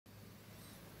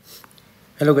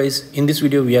Hello guys, in this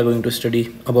video we are going to study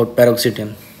about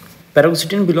paroxetine.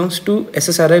 Paroxetine belongs to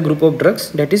SSRI group of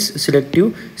drugs, that is selective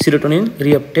serotonin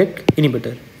reuptake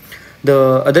inhibitor.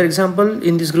 The other example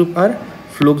in this group are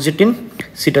fluoxetine,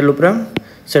 citalopram,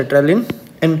 sertraline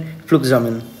and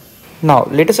fluxamine. Now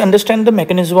let us understand the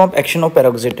mechanism of action of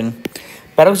paroxetine.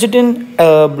 Paroxetine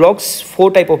blocks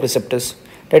four type of receptors,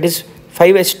 that is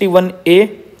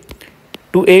 5-HT1A,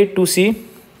 2A, 2C,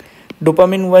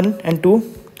 dopamine 1 and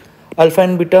 2, alpha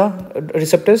and beta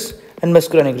receptors and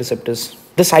muscarinic receptors.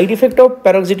 The side effect of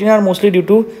paroxetine are mostly due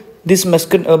to this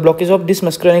blockage of this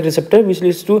muscarinic receptor, which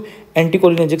leads to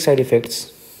anticholinergic side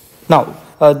effects. Now,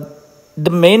 the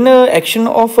main action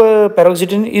of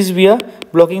paroxetine is via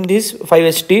blocking this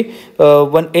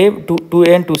 5-HT1A,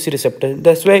 2A and 2C receptor.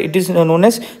 That's why it is known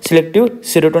as selective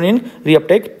serotonin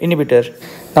reuptake inhibitor.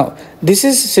 Now, this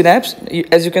is synapse,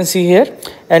 as you can see here,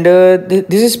 and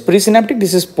this is presynaptic,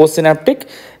 this is postsynaptic,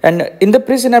 and in the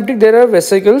presynaptic there are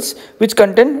vesicles which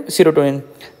contain serotonin.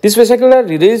 These vesicles are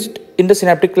released in the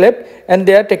synaptic cleft and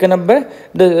they are taken up by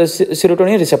the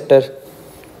serotonin receptor.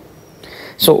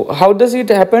 So how does it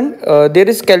happen? There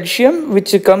is calcium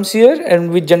which comes here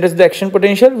and which generates the action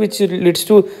potential, which leads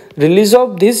to release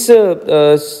of this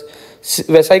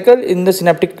vesicle in the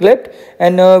synaptic cleft,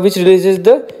 and which releases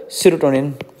the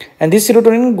serotonin, and this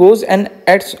serotonin goes and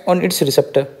acts on its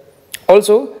receptor.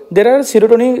 Also, there are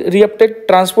serotonin reuptake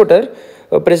transporter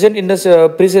present in the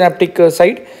presynaptic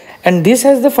site, and this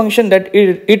has the function that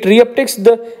it reuptakes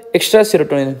the extra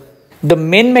serotonin. The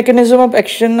main mechanism of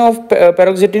action of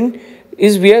paroxetine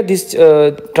is via this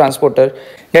transporter,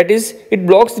 that is, it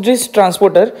blocks this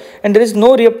transporter and there is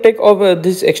no reuptake of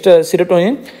this extra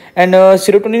serotonin, and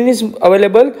serotonin is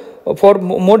available for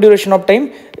more duration of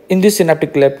time in this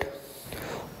synaptic cleft.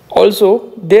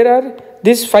 Also, there are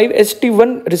this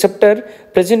 5-HT1 receptor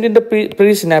present in the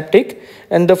presynaptic,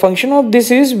 and the function of this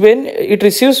is when it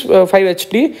receives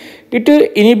 5-HT, it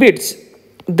inhibits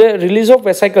the release of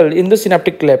vesicle in the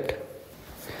synaptic cleft.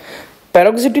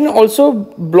 Paroxetine also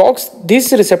blocks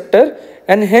this receptor,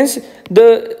 and hence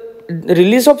the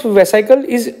release of vesicle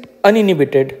is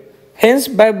uninhibited. Hence,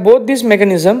 by both this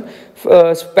mechanism,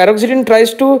 paroxetine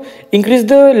tries to increase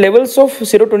the levels of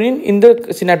serotonin in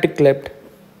the synaptic cleft.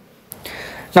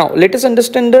 Now, let us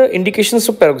understand the indications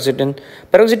of paroxetine.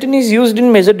 Paroxetine is used in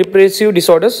major depressive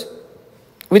disorders,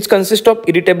 which consist of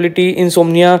irritability,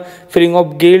 insomnia, feeling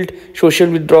of guilt, social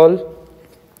withdrawal.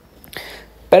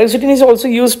 Paroxetine is also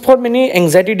used for many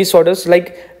anxiety disorders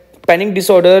like panic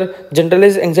disorder,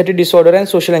 generalized anxiety disorder and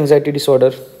social anxiety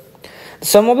disorder.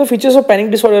 Some of the features of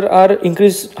panic disorder are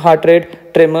increased heart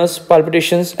rate, tremors,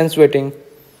 palpitations and sweating.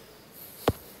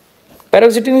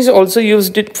 Paroxetine is also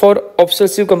used for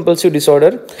obsessive compulsive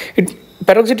disorder.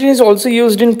 Paroxetine is also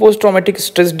used in post-traumatic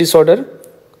stress disorder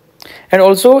and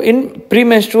also in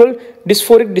premenstrual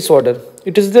dysphoric disorder.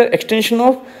 It is the extension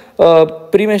of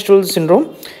premenstrual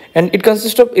syndrome, and it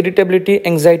consists of irritability,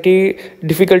 anxiety,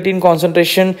 difficulty in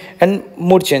concentration and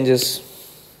mood changes.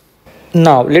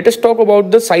 Now let us talk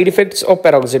about the side effects of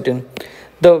paroxetine.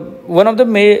 One of the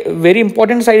very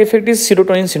important side effect is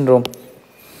serotonin syndrome.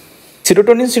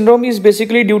 Serotonin syndrome is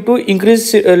basically due to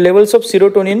increased levels of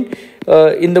serotonin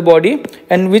in the body,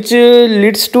 and which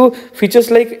leads to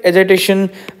features like agitation,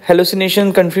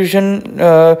 hallucination, confusion,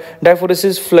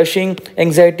 diaphoresis, flushing,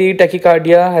 anxiety,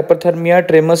 tachycardia, hyperthermia,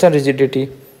 tremors and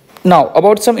rigidity. Now,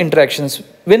 about some interactions.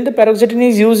 When the paroxetine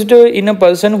is used in a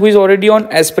person who is already on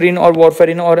aspirin or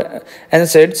warfarin or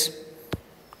NSAIDs,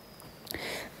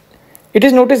 it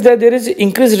is noticed that there is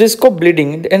increased risk of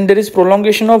bleeding and there is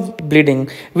prolongation of bleeding,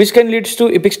 which can lead to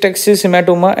epistaxis,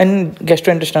 hematoma and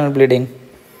gastrointestinal bleeding.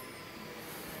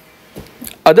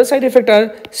 Other side effects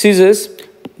are seizures,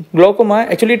 glaucoma.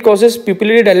 Actually, it causes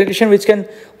pupillary dilatation, which can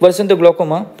worsen the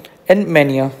glaucoma, and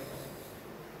mania.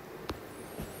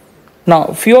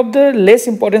 Now, few of the less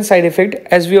important side effects,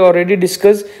 as we already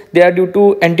discussed, they are due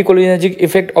to anticholinergic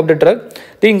effect of the drug.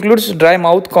 They include dry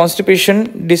mouth,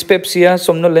 constipation, dyspepsia,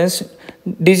 somnolence,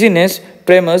 dizziness,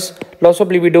 tremors, loss of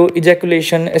libido,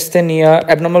 ejaculation, asthenia,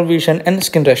 abnormal vision and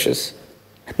skin rashes.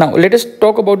 Now, let us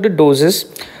talk about the doses.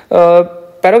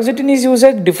 Paroxetine is used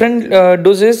at different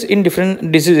doses in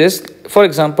different diseases. For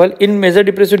example, in major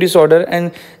depressive disorder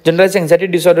and generalized anxiety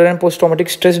disorder and post-traumatic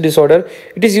stress disorder,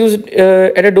 it is used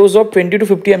at a dose of 20 to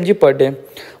 50 mg per day.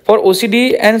 For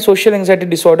OCD and social anxiety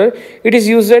disorder, it is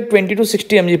used at 20 to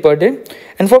 60 mg per day.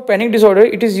 And for panic disorder,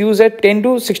 it is used at 10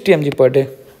 to 60 mg per day.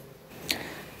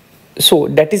 So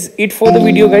that is it for the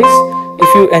video, guys.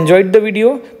 If you enjoyed the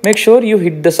video, make sure you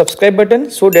hit the subscribe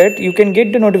button so that you can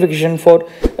get the notification for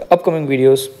upcoming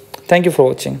videos. Thank you for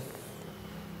watching.